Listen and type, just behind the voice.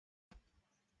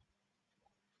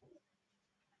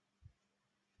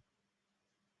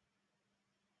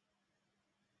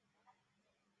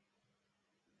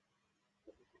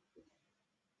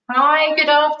Hi, good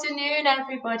afternoon,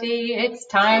 everybody. It's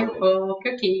time for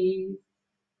cookies.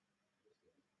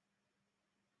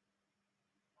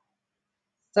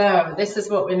 So this is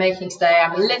what we're making today.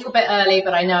 I'm a little bit early,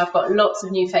 but I know I've got lots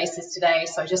of new faces today,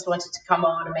 so I just wanted to come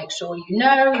on and make sure you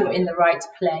know you're in the right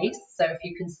place. So if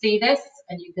you can see this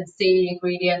and you can see the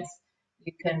ingredients,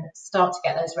 you can start to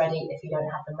get those ready if you don't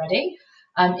have them ready.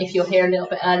 If you're here a little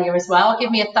bit earlier as well,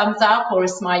 give me a thumbs up or a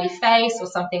smiley face or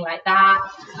something like that.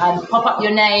 Pop up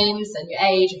your names and your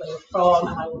age, where you're from,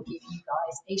 and I will give you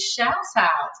guys a shout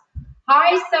out.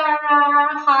 Hi Sarah,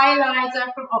 hi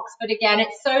Liza from Oxford again.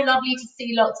 It's so lovely to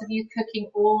see lots of you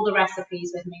cooking all the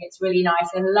recipes with me. It's really nice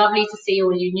and lovely to see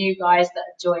all you new guys that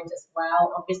have joined as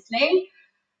well, obviously.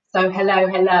 So hello,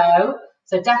 hello.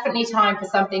 So definitely time for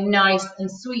something nice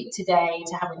and sweet today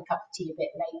to have a cup of tea a bit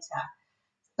later.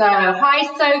 So, hi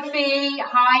Sophie,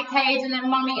 hi Paige, and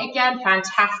then Mummy again,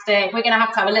 fantastic. We're going to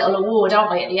have a little award,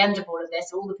 aren't we, at the end of all of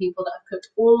this, all the people that have cooked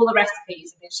all the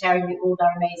recipes and been sharing me all their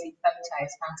amazing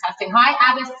photos, fantastic. Hi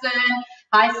Addison,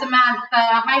 hi Samantha,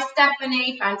 hi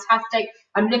Stephanie, fantastic.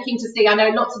 I'm looking to see, I know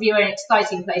lots of you are in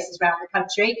exciting places around the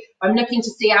country. I'm looking to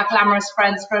see our glamorous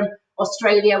friends from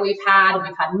Australia we've had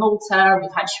Malta,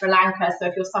 we've had Sri Lanka, so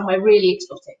if you're somewhere really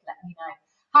exotic, let me know.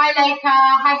 Hi Leica,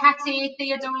 hi Hattie,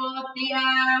 Theodore,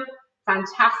 Theo.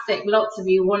 Fantastic, lots of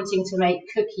you wanting to make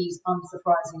cookies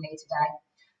unsurprisingly today.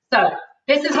 So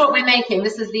this is what we're making.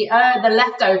 This is the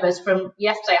leftovers from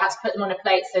yesterday. I had to put them on a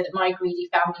plate so that my greedy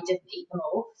family didn't eat them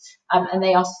all. And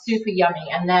they are super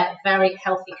yummy and they're very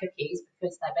healthy cookies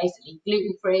because they're basically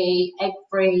gluten-free,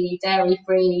 egg-free,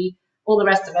 dairy-free, all the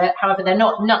rest of it. However, they're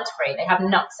not nut-free. They have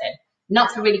nuts in.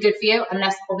 Nuts are really good for you,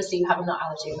 unless obviously you have a nut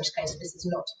allergy, in which case this is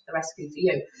not the recipe for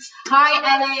you.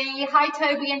 Hi Ellie, hi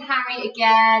Toby and Harry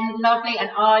again, lovely, and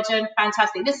Arjun,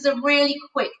 fantastic. This is a really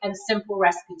quick and simple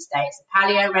recipe today. It's a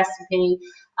paleo recipe.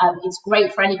 It's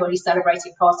great for anybody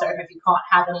celebrating Passover if you can't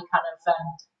have any kind of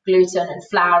gluten and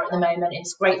flour at the moment.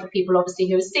 It's great for people obviously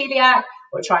who are celiac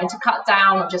or trying to cut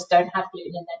down or just don't have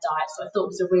gluten in their diet. So I thought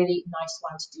it was a really nice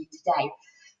one to do today.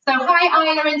 So hi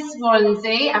Isla in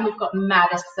Swansea, and we've got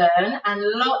Madison, and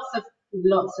lots of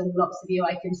you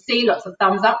I can see, lots of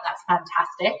thumbs up, that's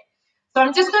fantastic. So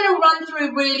I'm just going to run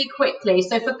through really quickly.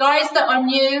 So for guys that are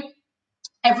new,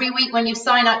 every week when you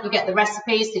sign up, you get the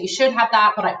recipes, so you should have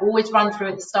that, but I always run through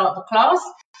at the start of the class.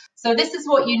 So this is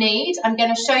what you need. I'm going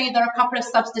to show you there are a couple of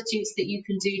substitutes that you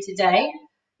can do today.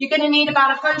 You're going to need about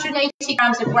 180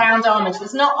 grams of ground almonds.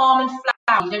 It's not almond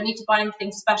flour. You don't need to buy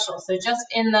anything special. So just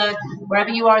in the,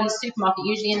 wherever you are in the supermarket,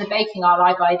 usually in the baking aisle,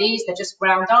 I buy these. They're just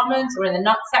ground almonds, or in the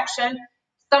nut section.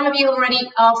 Some of you already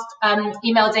asked,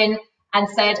 emailed in and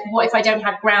said, what if I don't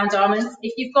have ground almonds?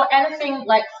 If you've got anything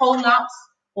like whole nuts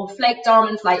or flaked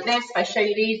almonds like this, if I show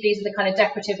you these are the kind of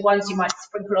decorative ones you might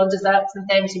sprinkle on desserts and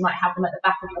things. You might have them at the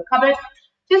back of your cupboard.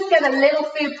 Just get a little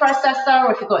food processor,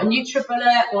 or if you've got a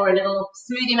NutriBullet or a little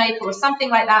smoothie maker or something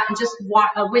like that, and just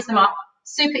whiz them up.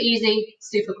 Super easy,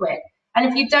 super quick. And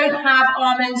if you don't have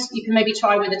almonds, you can maybe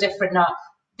try with a different nut.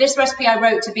 This recipe I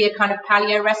wrote to be a kind of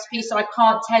paleo recipe, so I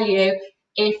can't tell you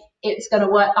if it's going to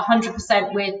work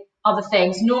 100% with other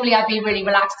things. Normally I'd be really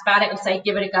relaxed about it and say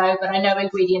give it a go, but I know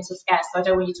ingredients are scarce, so I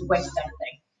don't want you to waste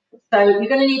anything. So you're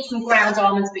going to need some ground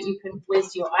almonds, but you can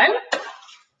whiz your own.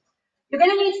 You're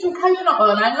going to need some coconut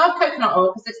oil, and I love coconut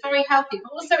oil because it's very healthy,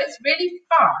 but also it's really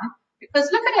fun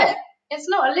because look at it. It's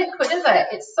not a liquid, is it?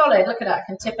 It's solid. Look at that. I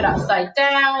can tip it upside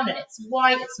down, and it's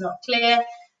white. It's not clear.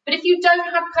 But if you don't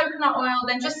have coconut oil,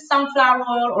 then just sunflower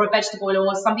oil or a vegetable oil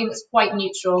or something that's quite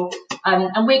neutral.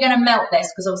 And we're going to melt this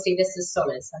because obviously this is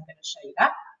solid, so I'm going to show you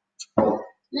that.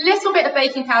 Little bit of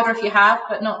baking powder if you have,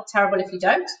 but not terrible if you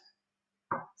don't.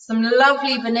 Some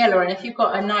lovely vanilla, and if you've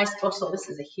got a nice bottle, this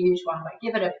is a huge one, but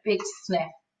give it a big sniff.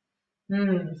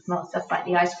 Smells just like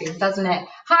the ice cream, doesn't it?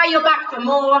 Hi, you're back for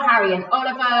more. Harry and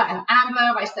Oliver and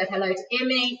Amber. I said hello to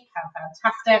Imi. How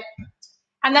fantastic.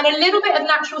 And then a little bit of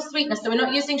natural sweetness, so we're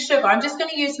not using sugar. I'm just going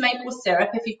to use maple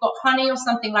syrup. If you've got honey or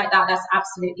something like that, that's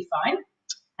absolutely fine.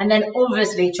 And then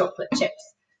obviously chocolate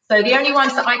chips. So the only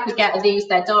ones that I could get are these.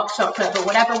 They're dark chocolate, but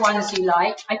whatever ones you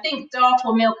like. I think dark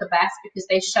or milk are best because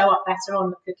they show up better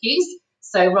on the cookies.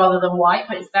 So rather than white,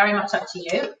 but it's very much up to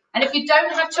you. And if you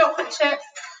don't have chocolate chips,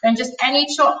 then just any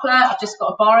chocolate. I've just got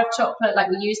a bar of chocolate like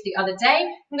we used the other day.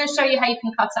 I'm going to show you how you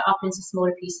can cut it up into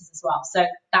smaller pieces as well. So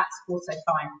that's also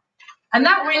fine. And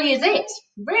that really is it.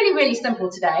 Really, really simple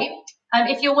today.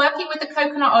 If you're working with the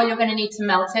coconut oil, you're going to need to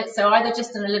melt it. So either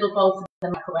just in a little bowl for the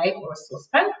microwave or a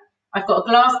saucepan. I've got a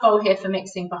glass bowl here for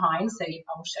mixing behind, so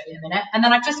I'll show you in a minute. And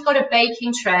then I've just got a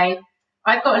baking tray.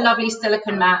 I've got a lovely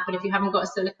silicone mat, but if you haven't got a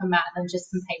silicone mat, then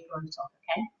just some paper on the top,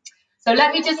 okay? So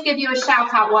let me just give you a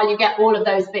shout out while you get all of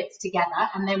those bits together,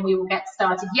 and then we will get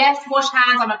started. Yes, wash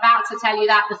hands. I'm about to tell you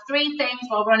that. The 3 things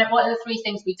while we're on it, what are the 3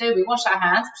 things we do? We wash our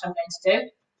hands, which I'm going to do.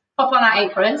 Pop on our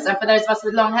aprons. And for those of us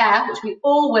with long hair, which we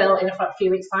all will in a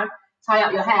few weeks' time, tie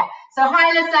up your hair. So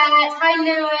hi, Lizette. Hi,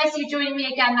 Lewis. You're joining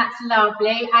me again. That's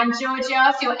lovely. And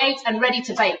Georgia, so you're 8 and ready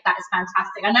to bake. That is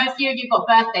fantastic. I know a few of you got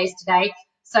birthdays today,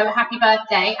 so happy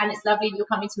birthday. And it's lovely that you're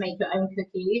coming to make your own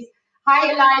cookies.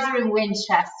 Hi, Eliza in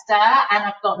Winchester, and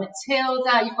I've got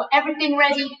Matilda. You've got everything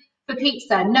ready for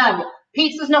pizza. No,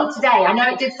 pizza's not today. I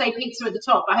know it did say pizza at the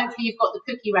top, but hopefully you've got the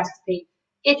cookie recipe.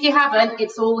 If you haven't,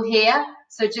 it's all here,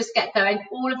 so just get going.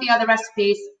 All of the other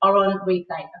recipes are on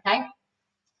replay, okay?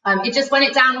 It just, when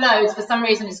it downloads, for some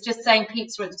reason, it's just saying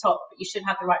pizza at the top, but you should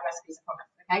have the right recipes, I promise,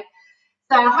 okay?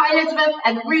 So hi, Elizabeth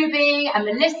and Ruby and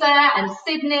Melissa and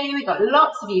Sydney. We've got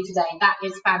lots of you today. That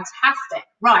is fantastic.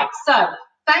 Right, so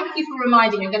thank you for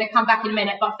reminding me. I'm going to come back in a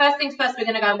minute, but first things first, we're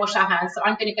going to go and wash our hands. So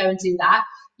I'm going to go and do that.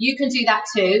 You can do that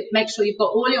too. Make sure you've got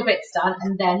all your bits done,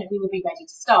 and then we will be ready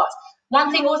to start.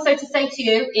 One thing also to say to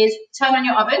you is turn on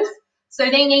your ovens. So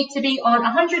they need to be on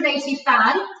 180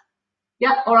 fan.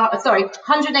 Yep, or sorry,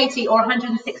 180 or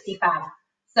 160 fan.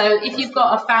 So if you've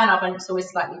got a fan oven, it's always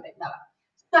slightly a bit lower.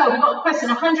 So we've got a question,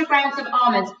 100 grams of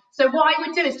almonds. So what I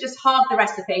would do is just halve the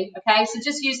recipe, okay? So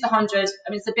just use the 100. I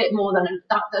mean, it's a bit more than,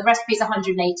 the recipe is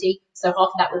 180, so half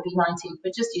of that would be 90,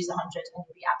 but just use 100 and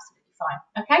you'll be absolutely fine,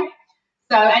 okay?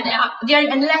 So,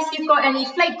 and unless you've got any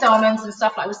flaked almonds and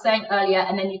stuff like I was saying earlier,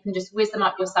 and then you can just whiz them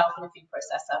up yourself in a food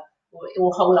processor,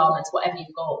 or whole almonds, whatever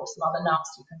you've got, or some other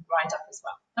nuts you can grind up as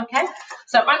well, okay?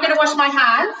 So I'm going to wash my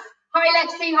hands. Hi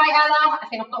Lexi, hi Ella. I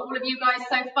think I've got all of you guys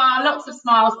so far. Lots of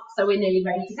smiles, so we're nearly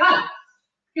ready to go.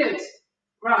 Good.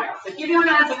 Right, so give your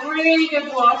hands a really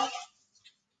good wash.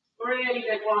 Really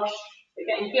good wash. We're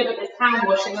getting good at this hand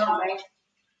washing, aren't we?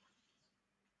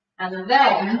 And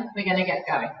then we're going to get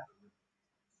going.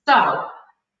 So,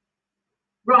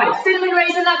 right, cinnamon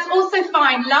raisin, that's also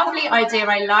fine. Lovely idea,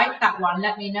 I like that one.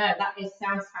 Let me know. That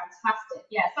sounds fantastic.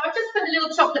 Yeah, so I've just put the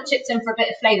little chocolate chips in for a bit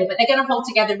of flavour, but they're going to hold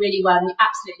together really well, and you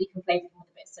absolutely can flavour them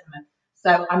with a bit of cinnamon.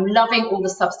 So I'm loving all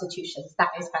the substitutions. That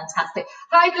is fantastic.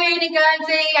 Hi, Boone and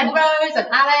Guernsey and Rose and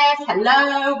Alice.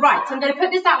 Hello. Right, so I'm going to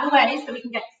put this out of the way so we can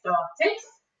get started.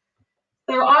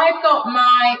 So I've got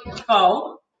my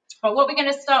bowl, but what we're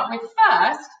going to start with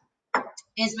first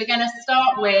is we're going to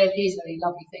start with these really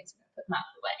lovely things. I'm going to put them out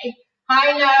of the way. Hi,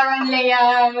 Laura and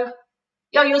Leo.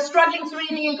 Yo, you're struggling to read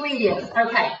the ingredients.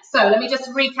 Okay, so let me just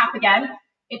recap again.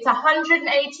 It's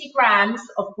 180 grams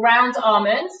of ground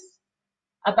almonds,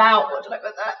 about, what do I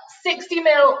put that? 60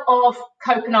 ml of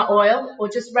coconut oil, or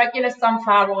just regular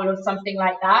sunflower oil or something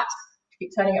like that. Keep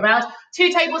turning it around.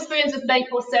 2 tablespoons of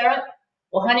maple syrup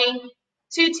or honey,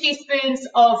 2 teaspoons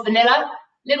of vanilla,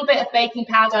 little bit of baking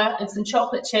powder, and some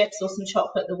chocolate chips or some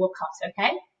chocolate that we'll cut,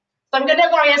 okay? So I'm going to,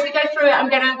 don't worry, as we go through it, I'm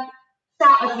going to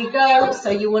shout as we go, so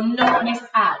you will not miss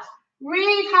out.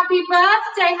 Reed, happy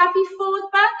birthday, happy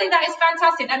 4th birthday. That is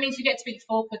fantastic. That means you get to eat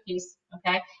 4 cookies,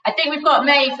 okay? I think we've got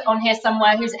Maeve on here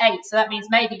somewhere who's 8, so that means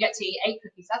Maeve you get to eat 8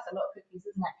 cookies. That's a lot of cookies,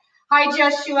 isn't it? Hi,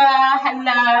 Joshua,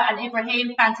 hello, and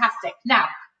Ibrahim, fantastic. Now,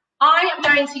 I am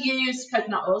going to use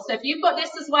coconut oil, so if you've got this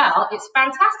as well, it's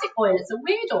fantastic oil. It's a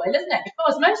weird oil, isn't it?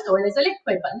 Because most oil is a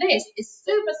liquid, but this is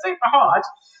super, super hard.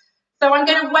 So I'm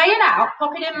going to weigh it out,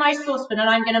 pop it in my saucepan, and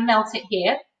I'm going to melt it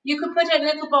here. You can put it in a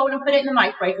little bowl and put it in the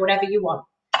microwave, whatever you want.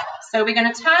 So we're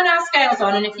going to turn our scales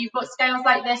on, and if you've got scales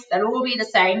like this, they'll all be the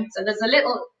same. So there's a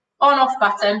little on-off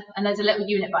button, and there's a little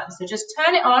unit button. So just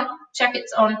turn it on, check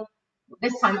it's on,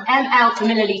 this time ml to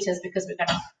milliliters, because we're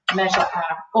going to measure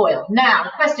our oil. Now,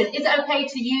 the question, is it okay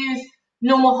to use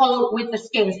normal whole with the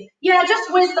skins? Yeah,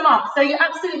 just whiz them up. So you're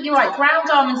absolutely right.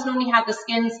 Ground almonds normally have the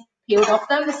skins peeled off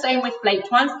them, the same with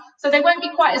flaked ones. So they won't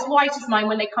be quite as white as mine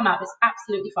when they come out. It's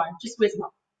absolutely fine. Just whiz them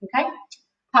up. Okay,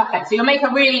 perfect. So you'll make a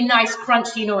really nice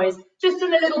crunchy noise just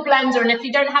in a little blender, and if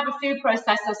you don't have a food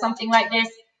processor or something like this,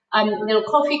 a little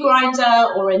coffee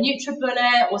grinder or a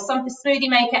NutriBullet or some smoothie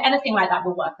maker, anything like that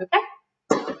will work.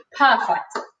 Okay,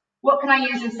 perfect. What can I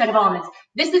use instead of almonds?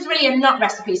 This is really a nut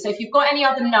recipe, so if you've got any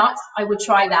other nuts, I would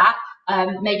try that,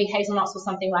 maybe hazelnuts or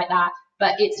something like that.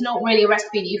 But it's not really a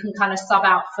recipe that you can kind of sub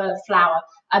out for flour.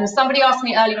 Somebody asked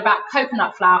me earlier about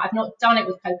coconut flour. I've not done it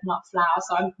with coconut flour,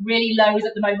 so I'm really loath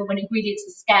at the moment when ingredients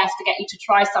are scarce to get you to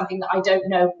try something that I don't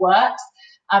know works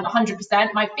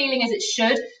 100%. My feeling is it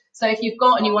should. So if you've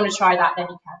got and you want to try that, then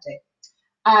you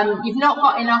can do. You've not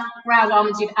got enough ground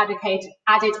almonds, you've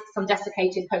added some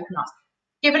desiccated coconuts.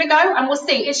 Give it a go and we'll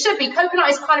see. It should be. Coconut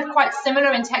is kind of quite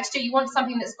similar in texture. You want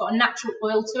something that's got a natural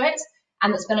oil to it.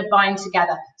 and that's going to bind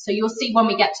together. So you'll see when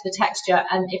we get to the texture,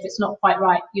 and if it's not quite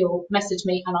right, you'll message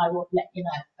me and I will let you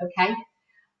know, okay?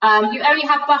 You only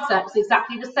have butter, it's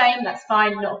exactly the same, that's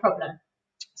fine, not a problem.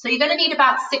 So you're going to need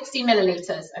about 60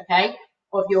 milliliters, okay,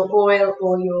 of your oil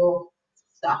or your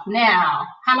stuff. Now,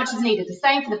 how much is needed? The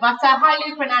same for the butter. Hi,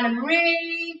 Luca and Anna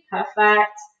Marie.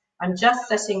 Perfect. I'm just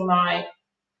setting my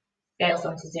scales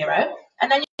onto 0.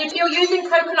 And then if you're using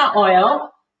coconut oil,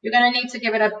 you're going to need to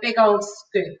give it a big old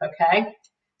scoop, okay?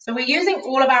 So we're using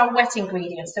all of our wet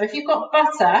ingredients. So if you've got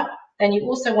butter, then you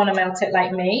also want to melt it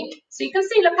like me. So you can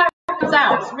see, look how it comes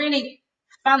out. It's really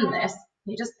fun, this.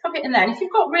 You just pop it in there. And if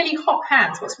you've got really hot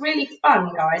hands, what's really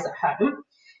fun, guys, at home,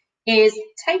 is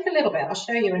take a little bit. I'll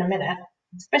show you in a minute.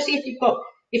 Especially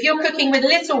if you're cooking with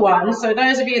little ones, so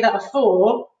those of you that are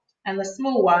 4 and the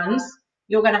small ones,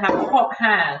 you're going to have hot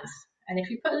hands. And if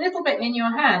you put a little bit in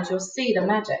your hands, you'll see the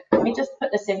magic. Let me just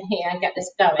put this in here and get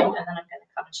this going, and then I'm going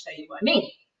to come and show you what I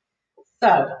mean.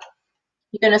 So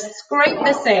you're going to scrape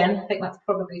this in. I think that's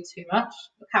probably too much.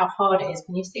 Look how hard it is.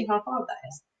 Can you see how hard that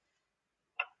is?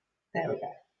 There we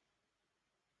go.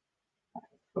 That's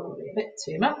probably a bit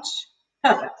too much.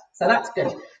 Perfect. So that's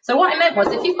good. So what I meant was,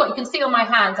 if you can see on my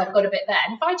hands, I've got a bit there.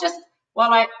 And if I just,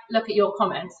 while I look at your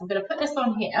comments, I'm going to put this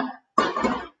on here. I'm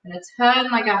going to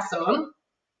turn my gas on.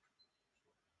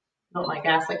 Not my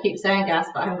gas. I keep saying gas,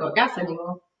 but I haven't got gas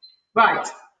anymore. Right.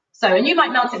 So, and you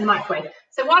might melt it in the microwave.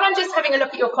 So while I'm just having a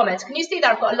look at your comments, can you see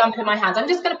that I've got a lump in my hand? I'm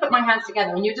just going to put my hands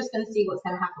together, and you're just going to see what's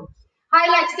going to happen. Hi,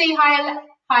 Lexi. Hi,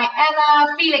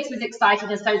 Ella. Felix was excited,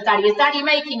 and so is Daddy. Is Daddy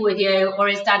making with you, or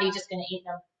is Daddy just going to eat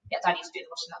them? Get Daddy to do the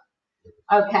washing up.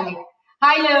 Okay.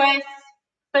 Hi, Lewis.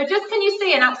 So just can you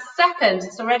see in that second,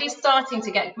 it's already starting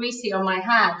to get greasy on my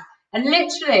hands. And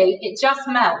literally, it just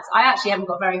melts. I actually haven't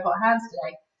got very hot hands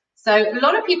today. So a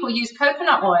lot of people use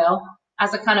coconut oil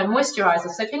as a kind of moisturizer.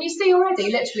 So can you see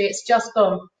already, literally, it's just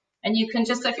gone. And you can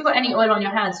just, so if you've got any oil on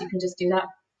your hands, you can just do that.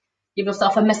 Give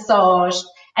yourself a massage.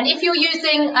 And if you're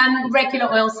using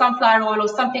regular oil, sunflower oil or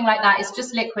something like that, it's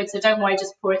just liquid. So don't worry,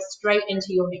 just pour it straight into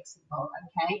your mixing bowl,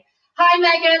 okay? Hi,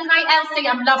 Megan. Hi, Elsie.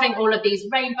 I'm loving all of these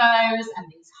rainbows and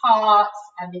these hearts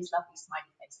and these lovely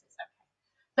smiley faces.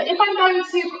 Okay. So if I'm going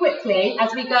too quickly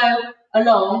as we go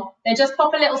along, then just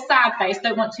pop a little sad face.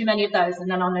 Don't want too many of those, and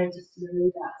then I'll know to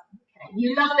slow down. Okay.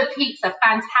 You love the pizza.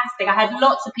 Fantastic. I had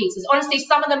lots of pizzas. Honestly,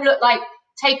 some of them look like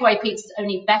takeaway pizzas,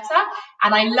 only better.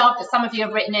 And I love that some of you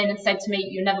have written in and said to me,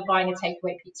 you're never buying a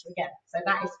takeaway pizza again. So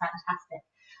that is fantastic.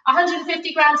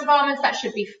 150 grams of almonds, that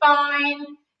should be fine.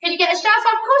 Can you get a shout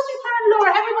out? Of course you can,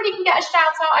 Laura. Everybody can get a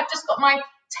shout out. I've just got my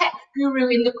tech guru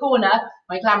in the corner,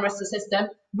 my glamorous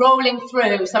assistant, rolling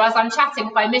through. So as I'm chatting,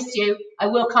 if I miss you, I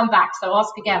will come back. So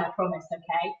ask again, I promise,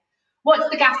 okay? What's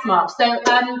the gas mark? So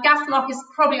gas mark is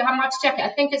probably, I might have to check it.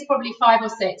 I think it's probably 5 or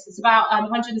 6. It's about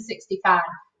 160 fan.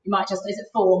 You might just, is it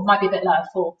 4? Might be a bit lower,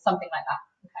 4, something like that.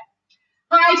 Okay.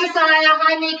 Hi, Josiah.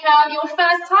 Hi, Mika. Your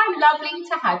first time. Lovely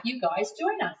to have you guys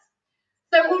join us.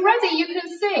 So already you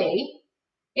can see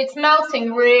it's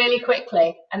melting really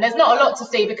quickly, and there's not a lot to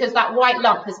see because that white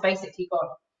lump has basically gone.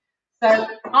 So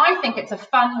I think it's a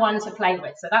fun one to play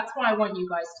with. So that's why I want you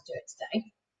guys to do it today.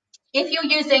 If you're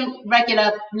using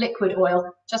regular liquid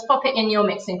oil, just pop it in your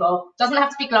mixing bowl. Doesn't have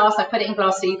to be glass. I put it in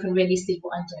glass so you can really see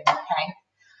what I'm doing, okay?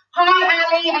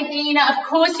 Hi, Ali and Ina. Of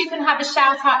course you can have a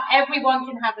shout out. Everyone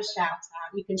can have a shout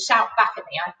out. You can shout back at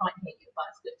me. I can't hear you, but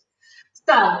it's good.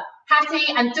 So,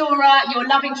 Hattie and Dora, you're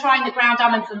loving trying the ground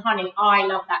almonds and honey. I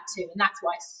love that too, and that's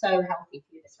why it's so healthy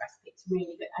for you, this recipe. It's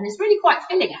really good, and it's really quite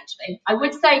filling, actually. I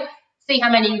would say see how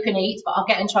many you can eat, but I'll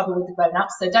get in trouble with the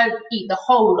grown-ups, so don't eat the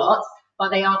whole lot, but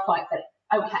they are quite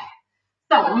filling. Okay,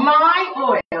 so my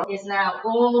oil is now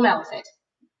all melted.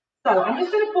 So I'm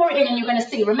just going to pour it in, and you're going to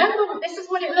see. Remember, this is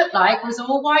what it looked like. It was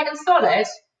all white and solid,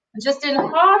 and just in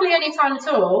hardly any time at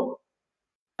all.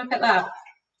 Look at that.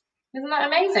 Isn't that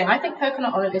amazing? I think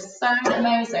coconut oil is so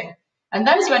amazing. And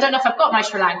those of you, I don't know if I've got my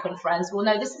Sri Lankan friends, will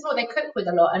know this is what they cook with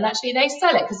a lot. And actually they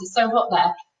sell it because it's so hot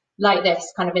there, like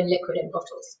this, kind of in liquid in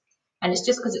bottles. And it's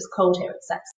just because it's cold here, it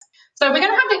says. So we're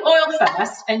going to have the oil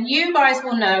first. And you guys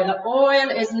will know that oil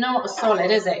is not a solid,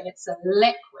 is it? It's a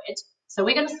liquid. So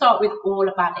we're going to start with all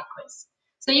of our liquids.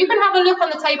 So you can have a look on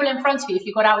the table in front of you if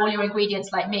you've got out all your ingredients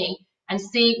like me and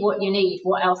see what you need,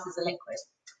 what else is a liquid.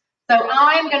 So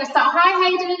I'm going to start. Hi,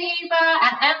 Hayden and Eva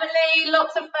and Emily.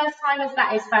 Lots of first timers.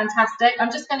 That is fantastic. I'm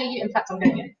just going to use, in fact, I'm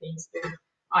going to get a clean spoon.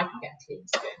 I can get a clean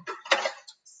spoon.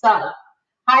 So,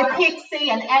 hi, Pixie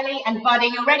and Ellie and Buddy.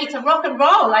 You're ready to rock and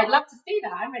roll. I'd love to see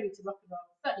that. I'm ready to rock and roll.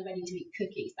 Certainly ready to eat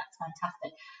cookies. That's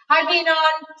fantastic. Hi,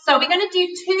 Vinon. So we're going to do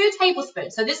 2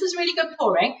 tablespoons. So this is really good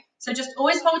pouring. So just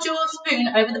always hold your spoon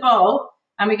over the bowl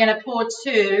and we're going to pour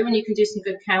 2, and you can do some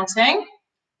good counting.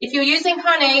 If you're using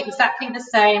honey, exactly the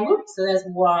same. Oops, so there's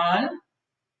 1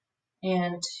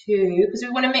 and 2, because we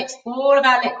want to mix all of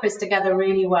our liquids together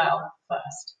really well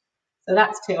first. So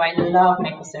that's 2. I love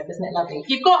maple syrup, isn't it lovely? If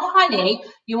you've got honey,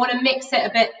 you want to mix it a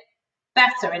bit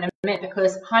better in a minute,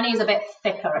 because honey is a bit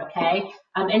thicker, okay?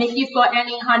 And if you've got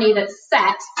any honey that's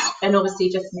set, then obviously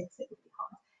just mix it really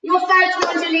hard. Your third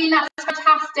one, Angeline, that's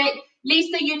fantastic.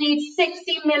 Lisa, you need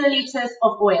 60 milliliters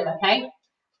of oil, okay?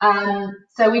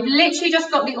 So we've literally just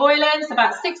got the oil in, so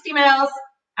about 60 mils,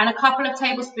 and a couple of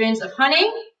tablespoons of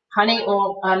honey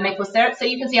or maple syrup. So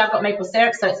you can see I've got maple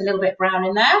syrup, so it's a little bit brown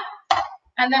in there.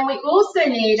 And then we also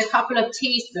need a couple of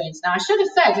teaspoons. Now, I should have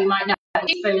said, you might know,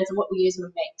 teaspoons are what we use when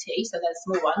we make tea, so they're the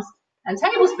small ones. And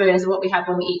tablespoons are what we have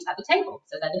when we eat at the table,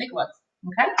 so they're the big ones,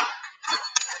 okay?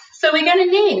 So we're going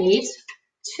to need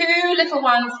 2 little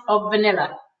ones of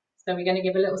vanilla. So we're going to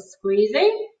give a little squeezy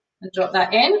and drop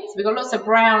that in. So we've got lots of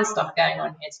brown stuff going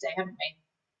on here today, haven't we?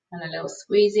 And a little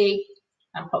squeezy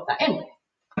and pop that in.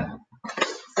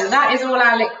 So that is all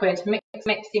our liquid. Mix,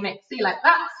 mixy, mixy, like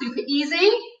that. Super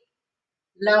easy.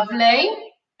 Lovely.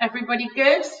 Everybody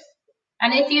good?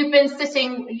 And if you've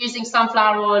been using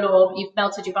sunflower oil, or you've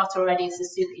melted your butter already, this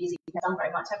is super easy. We've done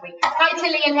very much, have we? Hi,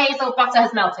 Tilly and Hazel. Butter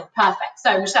has melted. Perfect.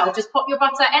 So, Michelle, just pop your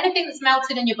butter, anything that's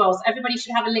melted in your bowls. Everybody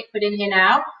should have a liquid in here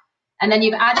now. And then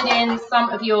you've added in some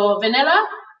of your vanilla,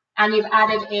 and you've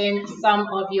added in some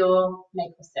of your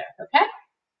maple syrup, okay?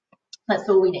 That's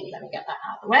all we need. Let me get that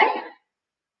out of the way.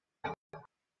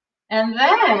 And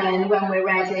then when we're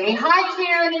ready, hi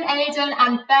Kieran and Aidan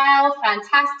and Belle,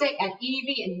 fantastic, and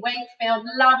Evie and Wakefield,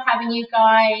 love having you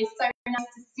guys, so nice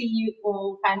to see you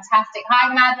all, fantastic.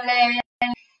 Hi Madeline,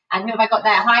 and who have I got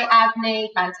there? Hi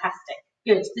Abney, fantastic,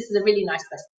 good, this is a really nice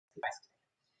recipe.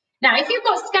 Now if you've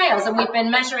got scales and we've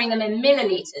been measuring them in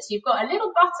milliliters, you've got a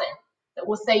little button that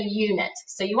will say unit,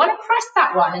 so you want to press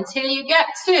that one until you get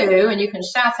to, and you can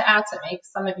shout it out at me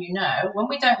because some of you know, when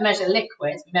we don't measure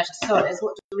liquids, we measure solids,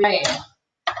 what do we say?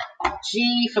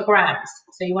 G for grams.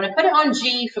 So you want to put it on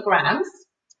G for grams,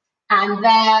 and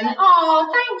then,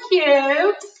 oh, thank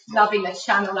you, loving the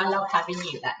channel, I love having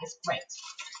you, that is great.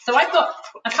 So I've got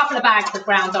a couple of bags of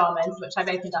ground almonds, which I've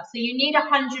opened up. So you need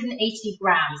 180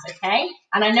 grams, okay?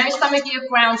 And I know some of you have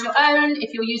ground your own.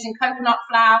 If you're using coconut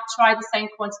flour, try the same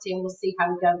quantity and we'll see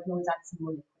how we go. We can always add some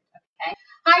more liquid, okay?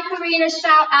 Hi, Karina,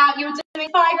 shout out. You're doing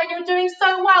 5 and you're doing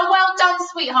so well. Well done,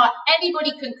 sweetheart.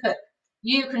 Anybody can cook.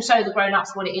 You can show the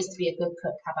grown-ups what it is to be a good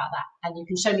cook. How about that? And you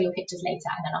can show me your pictures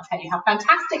later and then I'll tell you how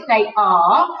fantastic they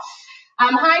are.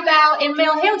 Hi, Belle, in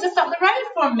Mill Hill, just up the road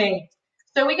from me.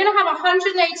 So we're going to have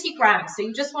 180 grams. So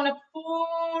you just want to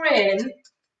pour in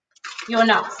your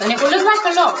nuts. And it will look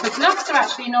like a lot because nuts are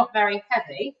actually not very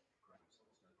heavy.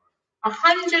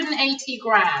 180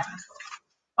 grams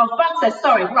of butter.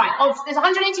 Sorry, right. There's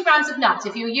 180 grams of nuts.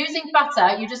 If you're using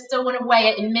butter, you just still want to weigh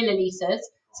it in milliliters.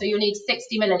 So you'll need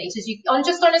 60 milliliters.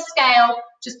 Just on a scale,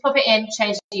 just pop it in,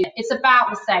 change the unit. It's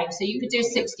about the same. So you could do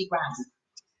 60 grams.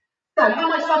 So how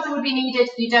much butter would be needed?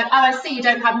 You don't, oh, I see you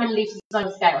don't have milliliters on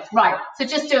the scales. Right, so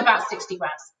just do about 60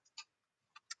 grams.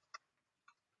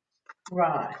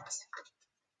 Right.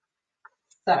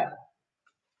 So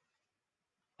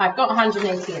I've got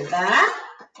 180 in there.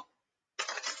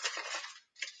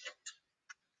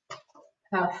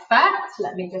 Perfect.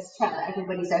 Let me just check that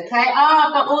everybody's okay. Oh,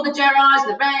 I've got all the Gerards,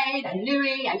 Lorraine and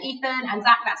Louis and Ethan and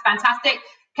Zach. That's fantastic.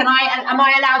 Am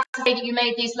I allowed to say that you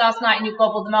made these last night and you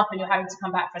gobbled them up and you're having to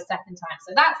come back for a second time?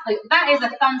 So that is a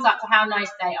thumbs up to how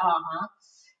nice they are, huh?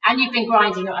 And you've been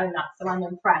grinding your own nuts, so I'm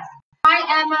impressed.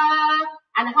 Hi, Emma.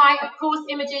 And hi, of course,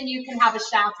 Imogen, you can have a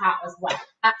shout out as well.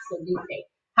 Absolutely.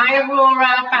 Hi,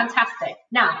 Aurora. Fantastic.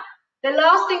 Now, the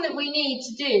last thing that we need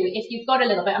to do, if you've got a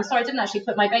little bit, I'm sorry, I didn't actually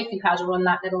put my baking powder on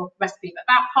that little recipe, but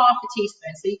about half a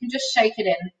teaspoon. So you can just shake it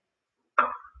in.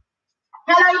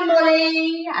 Hello,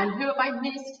 Molly. And who have I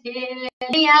missed here?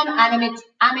 Liam and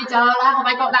Amidala. Have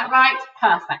I got that right?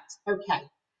 Perfect. Okay.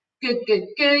 Good, good,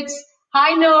 good.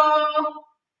 Hi, Noor.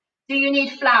 Do you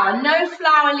need flour? No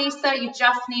flour, Lisa. You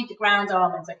just need the ground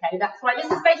almonds, okay? That's why this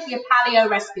is basically a paleo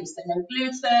recipe. So no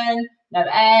gluten, no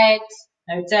eggs,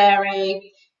 no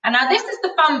dairy. And now this is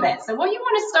the fun bit. So what you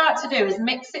want to start to do is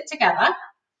mix it together.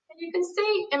 And you can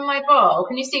see in my bowl,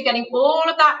 can you see getting all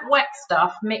of that wet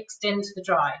stuff mixed into the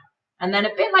dry? And then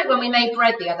a bit like when we made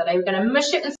bread the other day, we're going to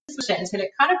mush it and smush it until it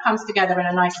kind of comes together in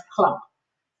a nice clump.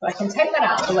 So I can take that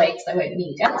out of the way because I won't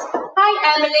need it.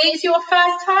 Hi, Emily. It's your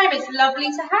first time. It's lovely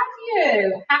to have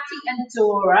you. Hattie and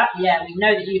Dora. Yeah, we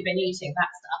know that you've been eating that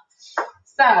stuff.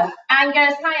 So,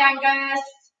 Angus. Hi, Angus.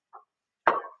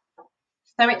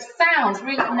 So it sounds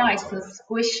really nice and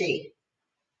squishy.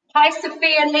 Hi,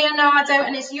 Sophia and Leonardo,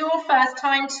 and it's your first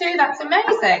time too. That's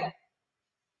amazing.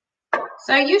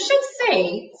 So you should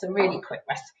see, it's a really quick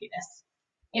recipe, this.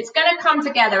 It's going to come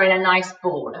together in a nice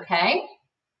ball, okay?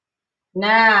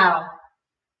 Now,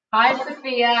 hi,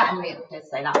 Sophia, and Leo did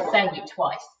say that. I'm saying you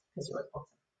twice because you're at the bottom.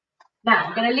 Now,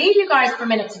 I'm going to leave you guys for a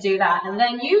minute to do that, and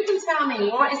then you can tell me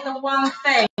what is the one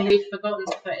thing we've forgotten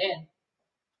to put in.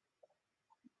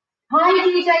 Hi,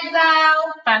 DJ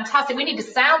Val. Fantastic. We need a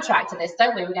soundtrack to this,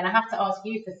 don't we? We're going to have to ask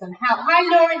you for some help. Hi,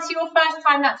 Laura. It's your first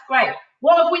time. That's great.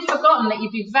 What have we forgotten that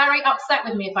you'd be very upset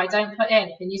with me if I don't put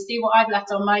in? Can you see what I've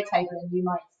left on my table? And you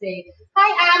might see.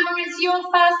 Hi, Amber. It's your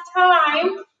first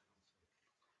time.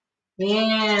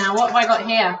 Yeah. What have I got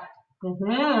here?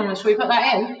 Should we put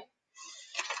that in?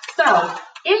 So,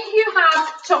 if you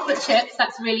have chocolate chips,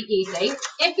 that's really easy.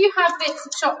 If you have bits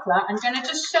of chocolate, I'm going to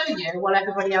just show you while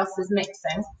everybody else is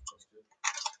mixing.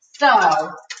 So,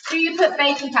 do you put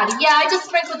baking powder? Yeah, I just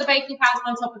sprinkle the baking powder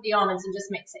on top of the almonds and just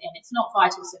mix it in. It's not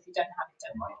vital, so if you don't have it,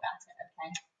 don't worry about it,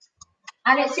 okay?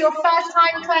 And it's your first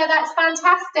time, Claire. That's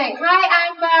fantastic.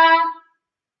 Hi, Amber.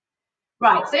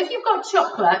 Right, so if you've got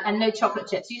chocolate and no chocolate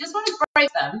chips, you just want to break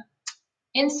them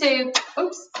into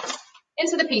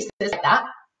the pieces like that.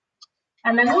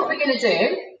 And then what we're going to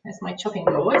do, there's my chopping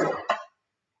board,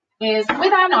 is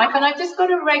with our knife, and I've just got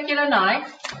a regular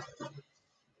knife,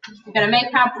 we're going to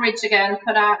make our bridge again,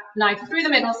 put our knife through the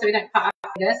middle so we don't cut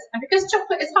our fingers. And because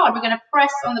chocolate is hard, we're going to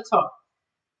press on the top.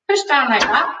 Push down like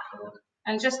that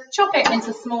and just chop it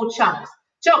into small chunks.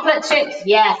 Chocolate chips,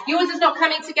 yes. Yours is not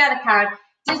coming together, Karen.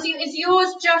 Is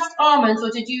yours just almonds or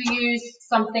did you use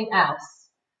something else?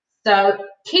 So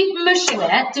keep mushing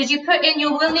it. Did you put in,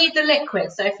 you will need the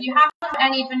liquid. So if you haven't put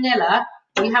any vanilla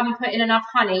or you haven't put in enough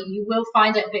honey, you will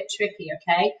find it a bit tricky,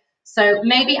 okay? So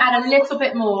maybe add a little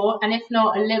bit more, and if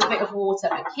not, a little bit of water.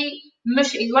 But keep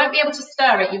mushing. You won't be able to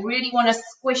stir it. You really want to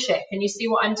squish it. Can you see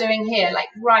what I'm doing here? Like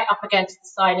right up against the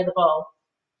side of the bowl.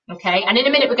 Okay. And in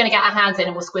a minute, we're going to get our hands in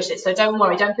and we'll squish it. So don't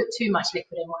worry. Don't put too much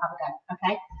liquid in. We'll have a go.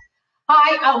 Okay.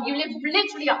 Hi. Oh, you live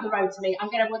literally up the road to me.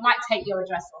 Would like to take your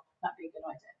address off. That'd be a good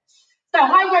idea. So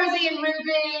hi Rosie and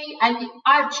Ruby, and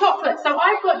I have chocolate. So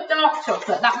I've got dark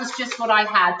chocolate. That was just what I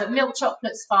had, but milk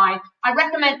chocolate's fine. I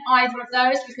recommend either of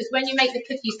those because when you make the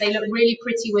cookies, they look really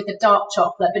pretty with the dark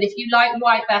chocolate. But if you like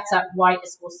white better, white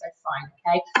is also fine,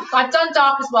 okay? So I've done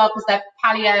dark as well because they're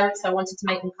paleo, so I wanted to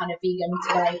make them kind of vegan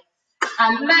today.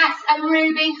 Max and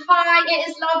Ruby, hi. It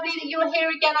is lovely that you're here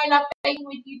again. I love baking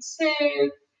with you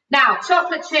too. Now,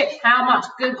 chocolate chips, how much?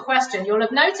 Good question. You'll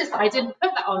have noticed that I didn't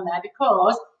put that on there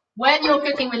because when you're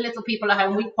cooking with little people at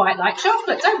home, we quite like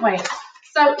chocolate, don't we?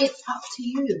 So it's up to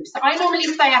you. So I normally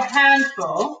say a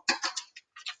handful.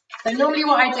 So normally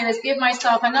what I do is give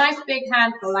myself a nice big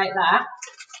handful like that.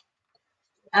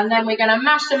 And then we're going to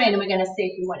mash them in and we're going to see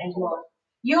if we want any more.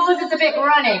 Yours is a bit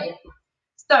runny.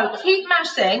 So keep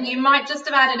mashing. You might just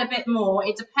have added a bit more.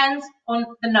 It depends on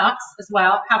the nuts as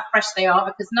well, how fresh they are,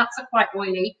 because nuts are quite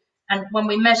oily. And when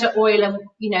we measure oil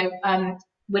and,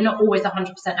 we're not always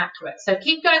 100% accurate. So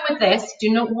keep going with this. Do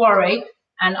not worry.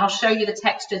 And I'll show you the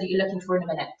texture that you're looking for in a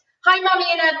minute. Hi, Mummy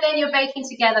and Evelyn. You're baking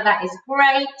together. That is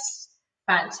great.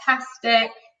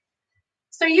 Fantastic.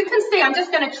 So you can see I'm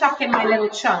just going to chuck in my little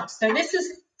chunks. So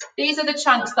these are the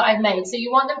chunks that I've made. So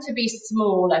you want them to be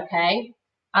small, okay?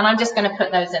 And I'm just going to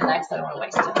put those in there because I don't want to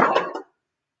waste it.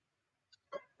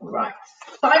 Right.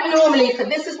 So I normally,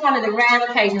 this is one of the rare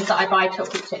occasions that I buy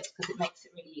chocolate chips because it makes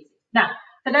it really easy. Now,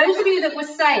 for those of you that were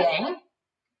saying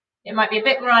it might be a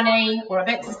bit runny or a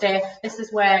bit stiff, this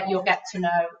is where you'll get to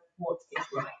know what is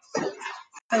right. So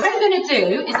what I'm going to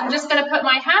do is I'm just going to put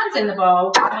my hands in the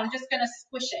bowl and I'm just going to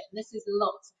squish it. This is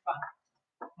lots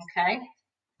of fun.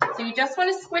 Okay. So you just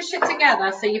want to squish it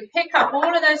together. So you pick up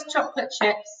all of those chocolate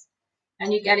chips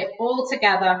and you get it all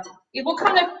together. It will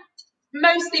kind of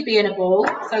mostly be in a ball,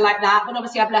 so like that, but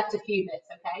obviously I've left a few bits,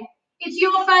 okay? It's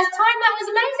your first time. That was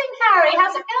amazing, Carrie.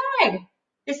 How's it going?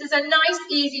 This is a nice,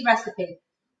 easy recipe.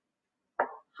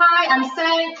 Hi, I'm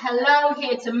saying hello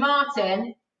here to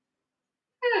Martin.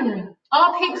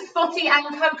 Are pigs spotty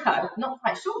and cocoa? Not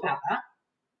quite sure about that.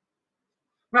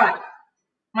 Right.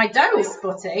 My dough is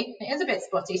spotty. It is a bit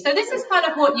spotty. So this is kind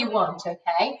of what you want,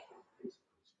 okay?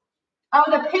 Oh,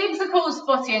 the pigs are called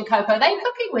Spotty and Cocoa. Are they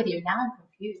cooking with you? Now I'm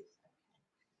confused.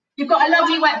 You've got a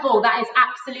lovely wet ball. That is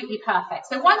absolutely perfect.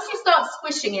 So once you start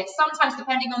squishing it, sometimes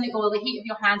depending on the oil, the heat of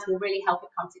your hands will really help it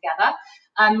come together.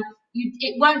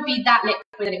 It won't be that liquid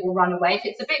that it will run away. If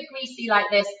it's a bit greasy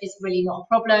like this, it's really not a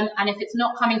problem. And if it's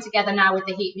not coming together now with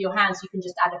the heat of your hands, you can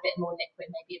just add a bit more liquid,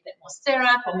 maybe a bit more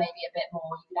syrup, or maybe a bit more,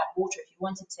 you could add water if you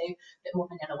wanted to, a bit more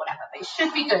vanilla, whatever. But it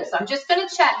should be good. So I'm just going to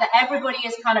check that everybody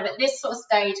is kind of at this sort of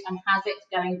stage and has it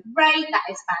going great. That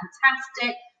is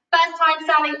fantastic. First time,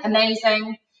 Sally,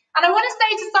 amazing. And I want to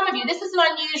say to some of you, this is an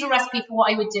unusual recipe for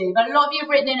what I would do, but a lot of you have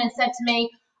written in and said to me,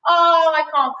 oh, I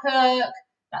can't cook.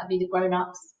 That would be the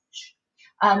grown-ups.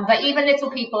 But even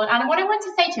little people. And what I want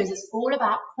to say to you is it's all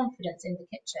about confidence in the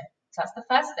kitchen. So that's the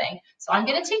first thing. So I'm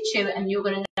going to teach you, and you're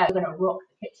going to know you're going to rock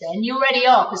the kitchen. And you already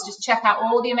are, because just check out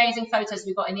all the amazing photos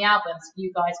we've got in the albums.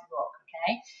 You guys rock,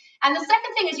 okay? And the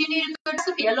second thing is you need a good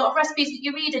recipe. A lot of recipes that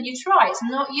you read and you try, it's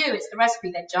not you, it's the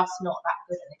recipe. They're just not that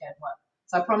good and they don't work.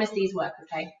 So I promise these work,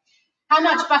 okay? How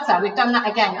much butter? We've done that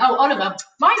again. Oh, Oliver,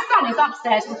 my son is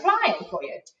upstairs replying for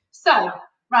you. So,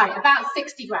 right, about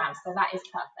 60 grams. So that is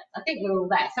perfect. I think we're all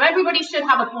there. So everybody should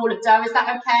have a ball of dough. Is that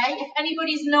okay? If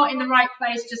anybody's not in the right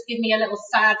place, just give me a little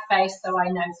sad face so I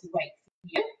know to wait for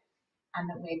you and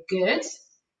that we're good.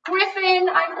 Griffin,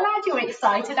 I'm glad you're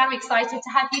excited. I'm excited to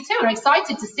have you too. I'm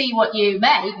excited to see what you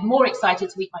made. More excited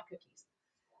to eat my cookies.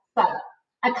 So,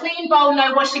 a clean bowl,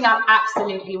 no washing up.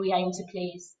 Absolutely, we aim to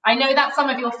please. I know that some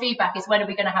of your feedback is when are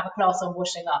we going to have a class on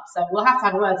washing up. So we'll have to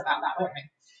have words about that, won't we?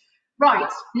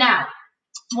 Right, now,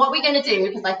 what we're going to do,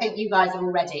 because I think you guys are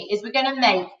all ready, is we're going to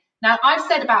make, now I've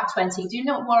said about 20. Do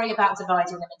not worry about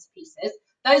dividing them into pieces.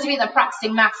 Those of you that are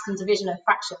practicing maths and division and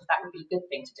fractions, that would be a good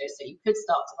thing to do. So you could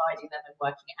start dividing them and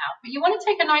working it out. But you want to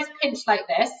take a nice pinch like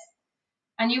this,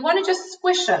 and you want to just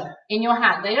squish them in your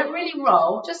hand. They don't really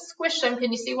roll, just squish them.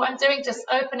 Can you see what I'm doing? Just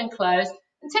open and close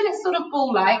until it's sort of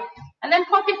ball-like, and then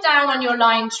pop it down on your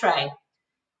lined tray.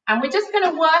 And we're just going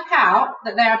to work out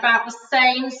that they're about the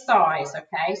same size,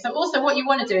 okay? So also what you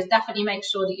want to do is definitely make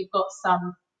sure that you've got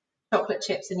some chocolate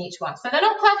chips in each one. So they're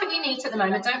not perfectly neat at the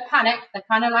moment. Don't panic. They're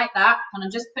kind of like that. And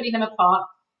I'm just putting them apart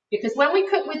because when we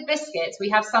cook with biscuits, we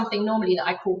have something normally that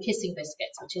I call kissing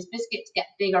biscuits, which is biscuits get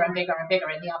bigger and bigger and bigger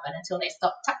in the oven until they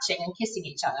start touching and kissing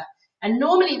each other. And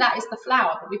normally that is the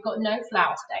flour, but we've got no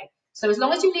flour today. So as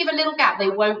long as you leave a little gap, they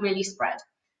won't really spread.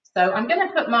 So I'm going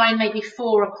to put mine maybe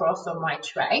 4 across on my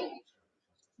tray.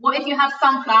 What if you have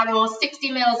sunflower or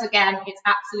 60 mils again? It's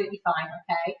absolutely fine,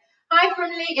 okay? Hi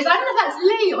from Lee. I don't know if that's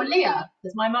Lee or Leah,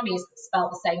 because my mummy is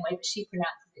spelled the same way, but she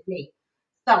pronounces it Lee.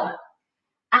 So,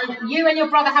 and you and your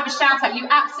brother have a shout out. You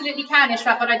absolutely can,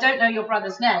 Ishrat, but I don't know your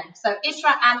brother's name. So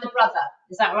Ishrat and the brother,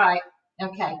 is that right?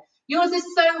 Okay. Yours is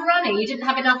so runny, you didn't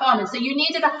have enough almonds. So you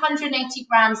needed 180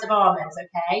 grams of almonds,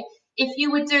 okay? If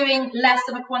you were doing less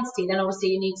of a quantity, then obviously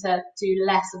you need to do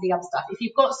less of the other stuff. If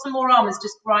you've got some more almonds,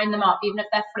 just grind them up, even if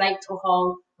they're flaked or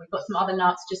whole. We've got some other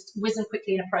nuts, just whiz them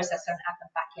quickly in a processor and add them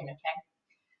back in, okay?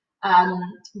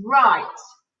 Right,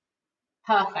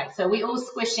 perfect. So we're all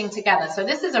squishing together. So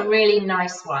this is a really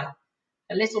nice one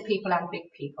for little people and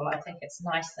big people. I think it's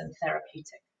nice and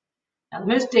therapeutic. Now, the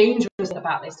most dangerous thing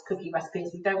about this cookie recipe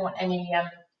is we don't want any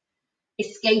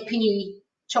escapee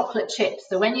chocolate chips.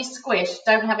 So when you squish,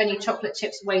 don't have any chocolate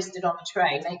chips wasted on the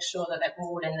tray. Make sure that they're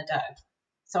all in the dough.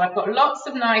 So I've got lots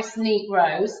of nice, neat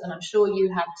rows, and I'm sure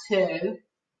you have too.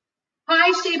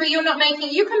 Hi, Sheba, you're not making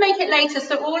it. You can make it later.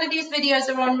 So all of these videos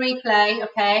are on replay,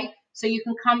 okay? So you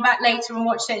can come back later and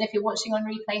watch it. And if you're watching on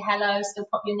replay, hello, still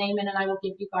pop your name in and I will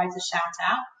give you guys a shout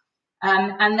out.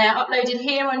 And they're uploaded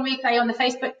here on replay on the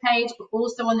Facebook page, but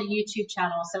also on the YouTube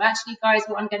channel. So actually, guys,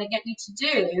 what I'm going to get you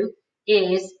to do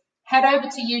is head over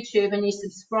to YouTube and you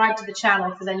subscribe to the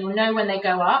channel, so then you'll know when they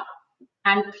go up.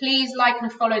 And please like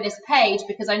and follow this page,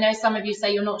 because I know some of you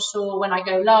say you're not sure when I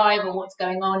go live or what's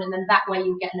going on, and then that way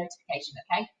you'll get a notification,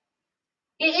 okay?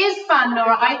 It is fun,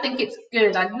 Laura. I think it's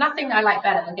good. Nothing I like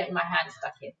better than getting my hands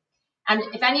stuck in.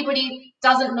 And if anybody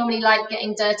doesn't normally like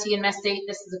getting dirty and messy,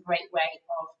 this is a great way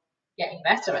of getting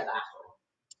better at that.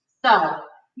 So,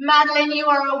 Madeline, you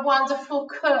are a wonderful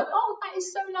cook. Oh, that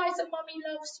is so nice, and Mummy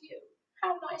loves you.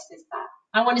 How nice is that?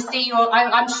 I want to see your,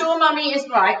 I'm sure Mummy is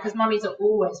right, because Mummies are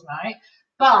always right.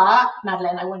 But,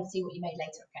 Madeline, I want to see what you made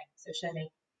later, okay? So show me.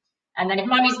 And then if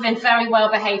Mummy's been very well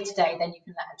behaved today, then you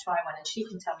can let her try one and she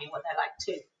can tell me what they're like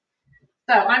too.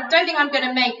 So I don't think I'm going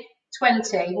to make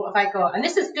 20. What have I got? And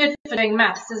this is good for doing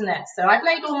maths, isn't it? So I've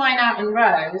laid all mine out in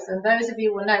rows, and those of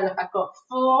you will know, look, I've got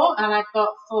 4 and I've got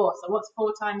 4. So what's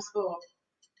 4 times 4?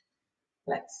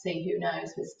 Let's see, who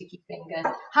knows with sticky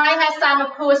fingers. Hi, Hessam,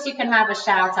 of course you can have a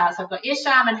shout out. So I've got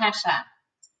Isham and Hesham.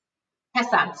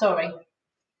 Hessam, sorry.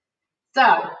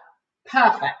 So,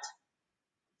 perfect.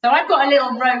 So I've got a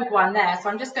little rogue one there, so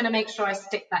I'm just going to make sure I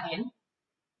stick that in.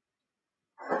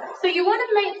 So you want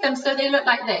to make them so they look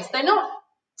like this. They're not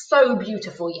so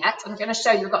beautiful yet. I'm going to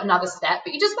show you, we've got another step,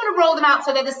 but you just want to roll them out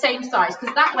so they're the same size,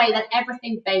 because that way then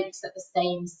everything bakes at the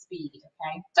same speed,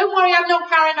 okay? Don't worry, I'm not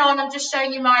carrying on. I'm just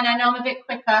showing you mine. I know I'm a bit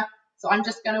quicker, so I'm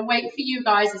just going to wait for you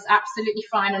guys. It's absolutely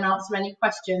fine, and answer any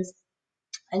questions,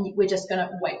 and we're just going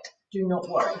to wait. Do not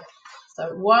worry.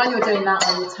 So while you're doing that,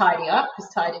 I will tidy up,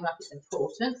 because tidying up is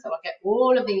important. So I'll get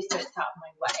all of these bits out of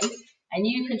my way, and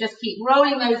you can just keep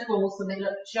rolling those balls so they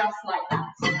look just like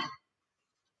that.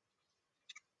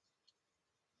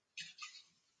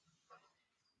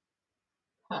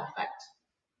 Perfect.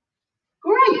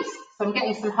 Great. So I'm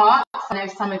getting some hearts. I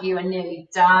know some of you are nearly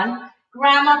done.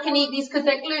 Grandma can eat these because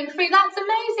they're gluten-free. That's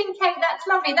amazing, Kate. That's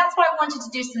lovely. That's why I wanted to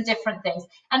do some different things.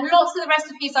 And lots of the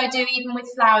recipes I do, even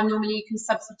with flour, normally you can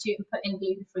substitute and put in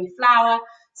gluten-free flour.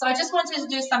 So I just wanted to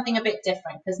do something a bit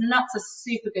different, because nuts are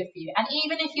super good for you. And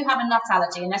even if you have a nut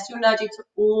allergy, unless you're allergic to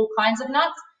all kinds of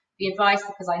nuts, the advice,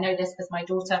 because I know this because my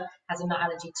daughter has a nut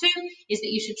allergy too, is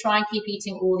that you should try and keep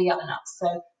eating all the other nuts. So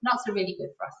nuts are really good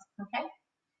for us, okay?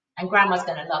 And Grandma's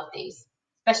going to love these,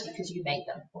 especially because you made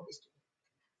them, obviously.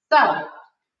 So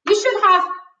you should have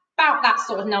about that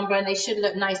sort of number, and they should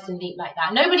look nice and neat like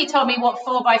that. Nobody told me what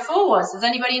 4 by 4 was. Does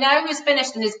anybody know? Who's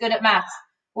finished and is good at maths?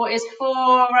 What is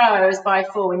 4 rows by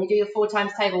 4? When you do your 4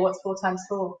 times table, what's 4 times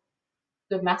 4?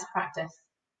 Good maths practice.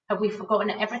 Have we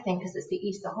forgotten everything because it's the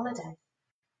Easter holiday?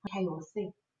 Okay, we'll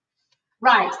see.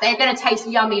 Right, they're going to taste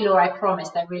yummy, Laura, I promise.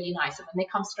 They're really nice. And when they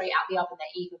come straight out the oven,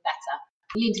 they're even better.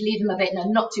 You need to leave them a bit,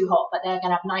 no, not too hot, but they're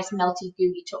going to have nice, melty,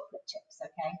 gooey chocolate chips,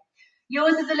 okay?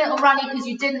 Yours is a little runny because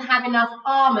you didn't have enough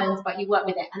almonds, but you worked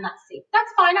with it, and that's it. That's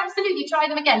fine, absolutely, try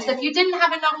them again. So if you didn't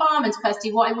have enough almonds,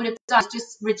 Kirsty, what I would have done is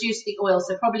just reduce the oil.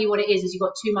 So probably what it is you've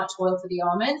got too much oil for the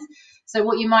almonds. So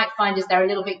what you might find is they're a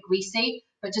little bit greasy,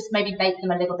 but just maybe bake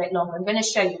them a little bit longer. I'm going to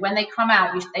show you, when they come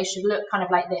out, they should look kind of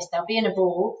like this. They'll be in a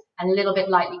ball and a little bit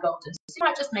lightly golden. So you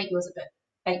might just make yours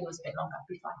bake yours a bit longer, it'll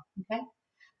be fine, okay?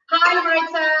 Hi,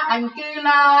 Rita and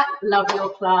Gula. Love your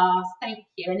class. Thank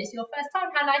you. And it's your first time.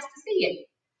 How nice to see you.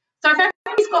 So if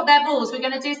everybody's got their balls, we're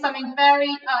going to do something very,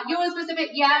 yours was a bit,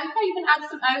 yeah, okay, you can add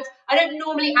some oats. I don't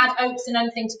normally add oats and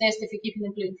anything to this. If you're keeping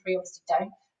them gluten-free, obviously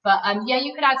don't. But yeah,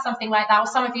 you could add something like that. Or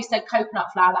some of you said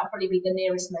coconut flour. That would probably be the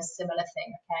nearest most similar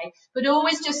thing, okay? But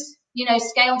always just, you know,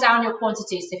 scale down your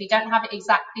quantities. So if you don't have it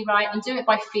exactly right, and do it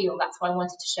by feel. That's what I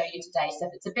wanted to show you today. So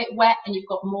if it's a bit wet and you've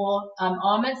got more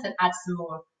almonds, then add some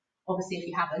more. Obviously, if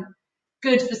you haven't,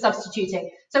 good for substituting.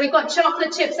 So we've got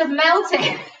chocolate chips have melted.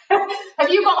 Have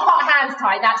you got hot hands,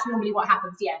 Ty? That's normally what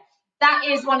happens, yeah. That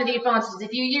is one of the advantages.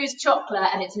 If you use chocolate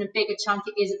and it's in a bigger chunk,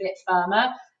 it is a bit firmer.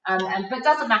 But it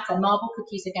doesn't matter. Marble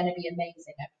cookies are going to be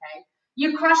amazing, okay?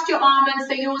 You crushed your almonds,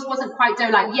 so yours wasn't quite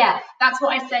dough-like. Yeah, that's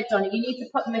what I said, Donna. You need to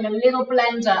put them in a little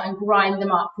blender and grind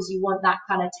them up because you want that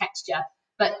kind of texture.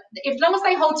 But as long as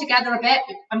they hold together a bit,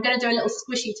 I'm going to do a little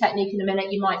squishy technique in a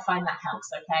minute. You might find that helps,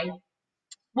 okay?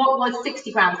 What was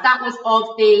 60 grams? That was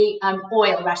of the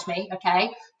oil, Rashmi,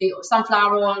 okay? The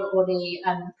sunflower oil or the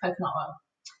coconut oil.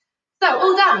 So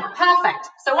all done, perfect.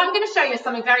 So I'm going to show you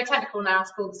something very technical now.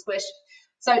 It's called the squish.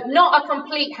 So not a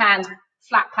complete hand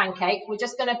flat pancake. We're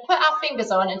just going to put our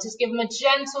fingers on and just give them a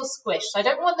gentle squish. I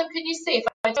don't want them, can you see? If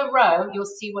I do a row, you'll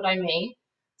see what I mean.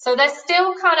 So they're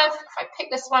still kind of, if I pick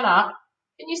this one up,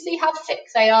 can you see how thick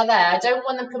they are there? I don't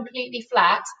want them completely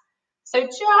flat. So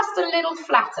just a little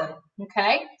flatten,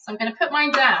 okay? So I'm going to put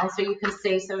mine down so you can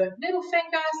see. So a little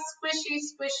finger, squishy,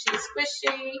 squishy,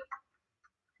 squishy.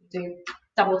 Do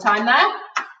double time there.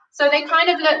 So they kind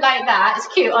of look like that.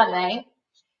 It's cute, aren't they?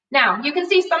 Now, you can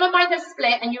see some of mine have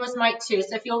split and yours might too.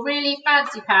 So if you're really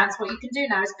fancy pants, what you can do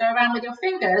now is go around with your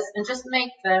fingers and just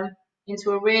make them into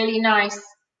a really nice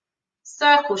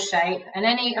circle shape. And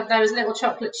any of those little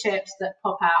chocolate chips that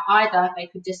pop out, either they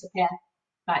could disappear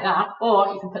like that,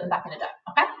 or you can put them back in the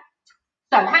dough, okay?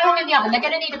 So how long in the oven? They're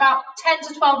going to need about 10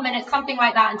 to 12 minutes, something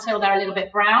like that, until they're a little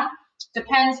bit brown.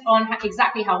 Depends on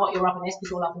exactly how hot your oven is,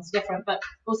 because all ovens are different, but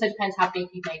also depends how big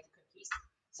you made the cookies.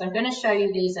 So I'm going to show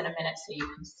you these in a minute so you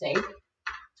can see.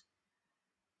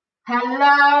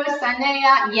 Hello,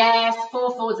 Sania. Yes,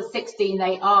 4 fours are 16.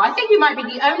 They are. I think you might be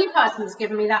the only person that's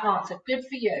given me that answer. Good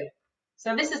for you.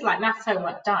 So this is like maths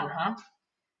homework done, huh?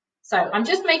 So I'm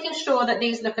just making sure that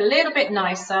these look a little bit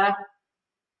nicer.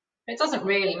 It doesn't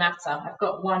really matter. I've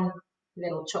got one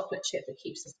little chocolate chip that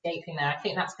keeps escaping there. I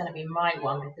think that's going to be my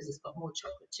one because it's got more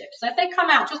chocolate chips. So if they come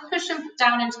out, just push them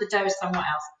down into the dough somewhere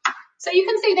else. So you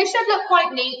can see they should look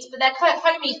quite neat, but they're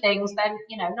homey things. They're,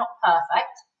 you know, not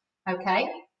perfect. Okay.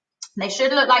 They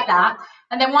should look like that.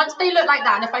 And then once they look like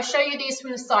that, and if I show you these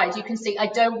from the side, you can see I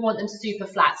don't want them super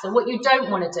flat. So what you don't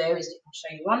want to do is, I'll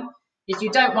show you one, is you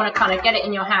don't want to kind of get it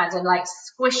in your hand and like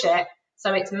squish it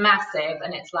so it's massive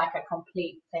and it's like a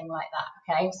complete thing like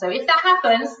that, okay? So if that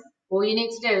happens, all you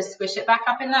need to do is squish it back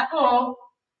up in that ball,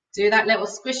 do that little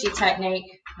squishy technique,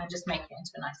 and just make it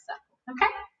into a nice circle,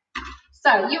 okay?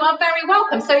 So you are very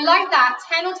welcome. So like that,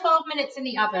 10 or 12 minutes in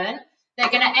the oven, they're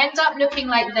going to end up looking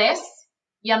like this.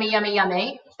 Yummy, yummy,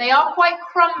 yummy. They are quite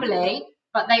crumbly,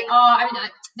 but they are, I mean,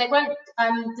 they won't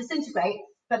disintegrate,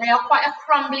 but they are quite a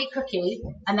crumbly cookie,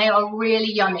 and they are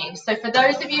really yummy. So for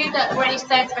those of you that already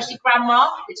said, especially grandma,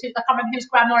 I can't remember whose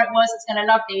grandma it was that's going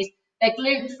to love these. They're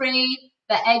gluten-free,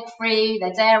 they're egg-free,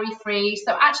 they're dairy-free.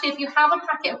 So actually, if you have a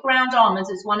packet of ground almonds,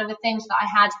 it's one of the things that I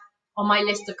had on my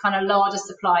list of kind of larder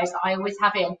supplies that I always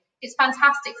have in. It's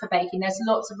fantastic for baking. There's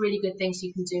lots of really good things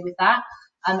you can do with that.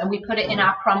 And we put it in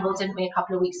our crumble, didn't we, a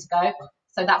couple of weeks ago?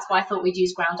 So that's why I thought we'd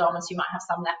use ground almonds. You might have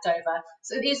some left over.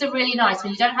 So these are really nice.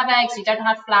 When you don't have eggs, you don't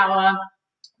have flour,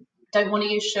 don't want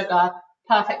to use sugar,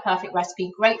 perfect, perfect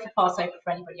recipe. Great for Passover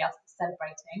for anybody else that's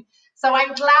celebrating. So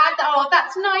I'm glad, oh,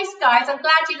 that's nice, guys. I'm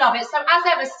glad you love it. So as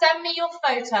ever, send me your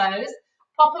photos.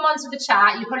 Pop them onto the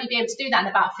chat. You'll probably be able to do that in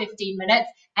about 15 minutes.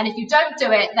 And if you don't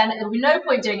do it, then there'll be no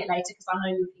point doing it later because I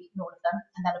know you've eaten all of them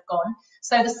and then have gone.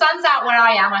 So the sun's out where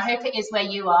I am. I hope it is where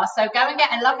you are. So go and get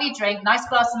a lovely drink, nice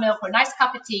glass of milk or a nice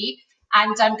cup of tea,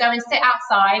 and go and sit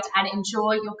outside and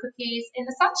enjoy your cookies in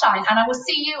the sunshine. And I will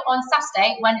see you on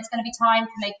Saturday when it's going to be time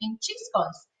for making cheese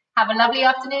scones. Have a lovely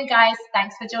afternoon, guys.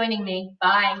 Thanks for joining me.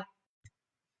 Bye.